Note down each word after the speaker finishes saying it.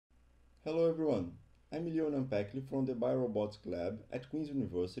Hello everyone, I'm Leon Pecly from the Biorobotics Lab at Queen's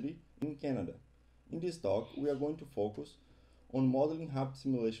University in Canada. In this talk, we are going to focus on modeling haptic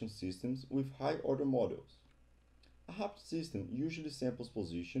simulation systems with high-order models. A haptic system usually samples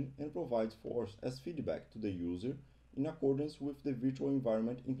position and provides force as feedback to the user in accordance with the virtual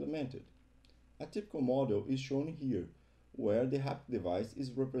environment implemented. A typical model is shown here, where the haptic device is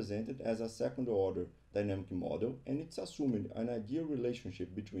represented as a second-order dynamic model and it's assuming an ideal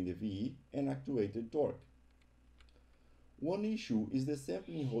relationship between the VE and actuated torque. One issue is the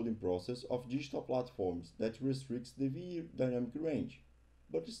sampling holding process of digital platforms that restricts the VE dynamic range,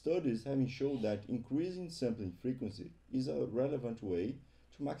 but studies have shown that increasing sampling frequency is a relevant way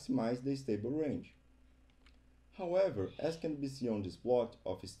to maximize the stable range. However, as can be seen on this plot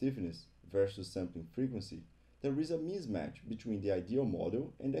of stiffness versus sampling frequency, there is a mismatch between the ideal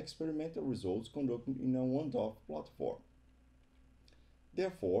model and the experimental results conducted in a one-off platform.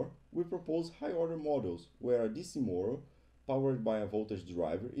 Therefore, we propose high-order models where a DC motor powered by a voltage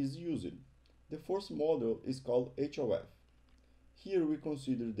driver is used. The first model is called HOF. Here we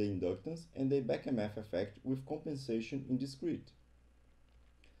consider the inductance and the back EMF effect with compensation in discrete.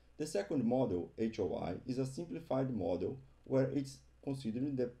 The second model, HOI, is a simplified model where it's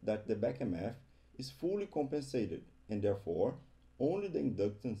considered that the back EMF is fully compensated and therefore only the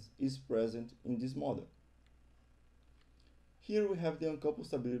inductance is present in this model. Here we have the uncoupled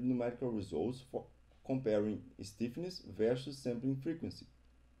stability numerical results for comparing stiffness versus sampling frequency.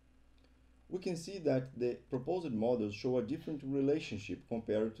 We can see that the proposed models show a different relationship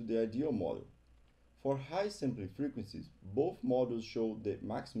compared to the ideal model. For high sampling frequencies, both models show the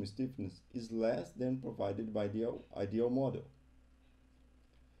maximum stiffness is less than provided by the ideal model.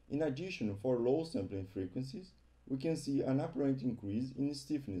 In addition, for low sampling frequencies, we can see an apparent increase in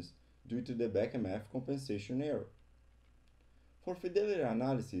stiffness due to the back EMF compensation error. For fidelity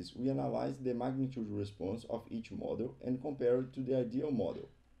analysis, we analyze the magnitude response of each model and compare it to the ideal model.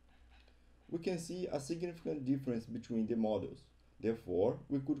 We can see a significant difference between the models. Therefore,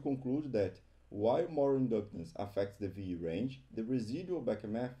 we could conclude that while more inductance affects the VE range, the residual back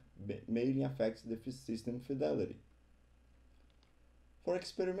EMF mainly affects the system fidelity. For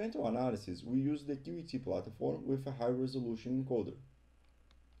experimental analysis, we use the QET platform with a high-resolution encoder.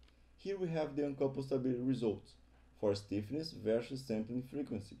 Here we have the uncoupled stability results for stiffness versus sampling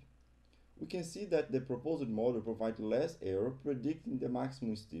frequency. We can see that the proposed model provides less error predicting the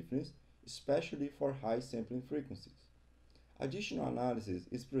maximum stiffness, especially for high sampling frequencies. Additional analysis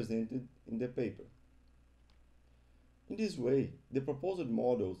is presented in the paper. In this way, the proposed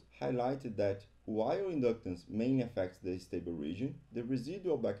models highlighted that while inductance mainly affects the stable region, the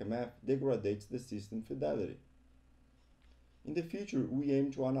residual back EMF degrades the system fidelity. In the future, we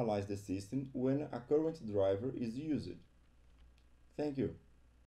aim to analyze the system when a current driver is used. Thank you.